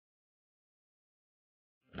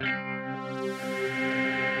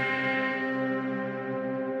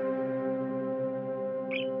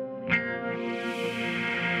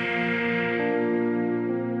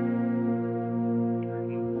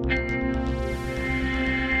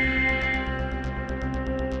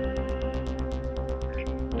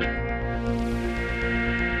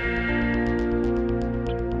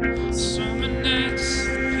Summer nights,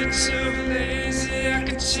 been so lazy, I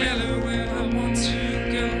can tell her where I want to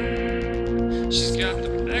go. She's got the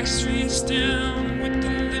back streets down with a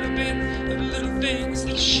little bit of little things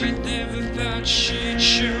that she never thought she'd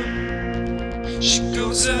show. She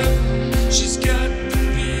goes up, she's got the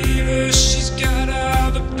fever, she's got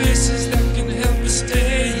all the bases that can help her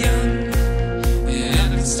stay young. And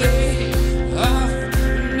I can stay off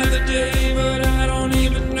another day, but I don't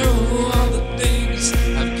even know all the things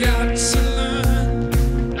I've got to learn.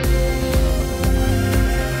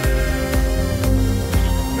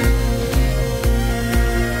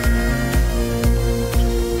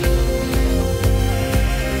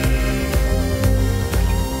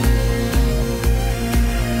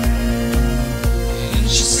 And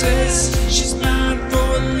she says she's mine for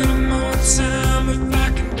a little more time if I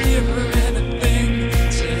can give her anything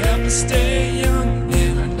to help her stay young.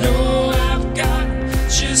 And I know I've got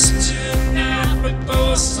just tonight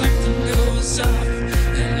before something goes off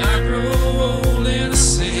and I grow old and I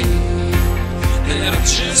say that I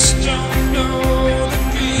just don't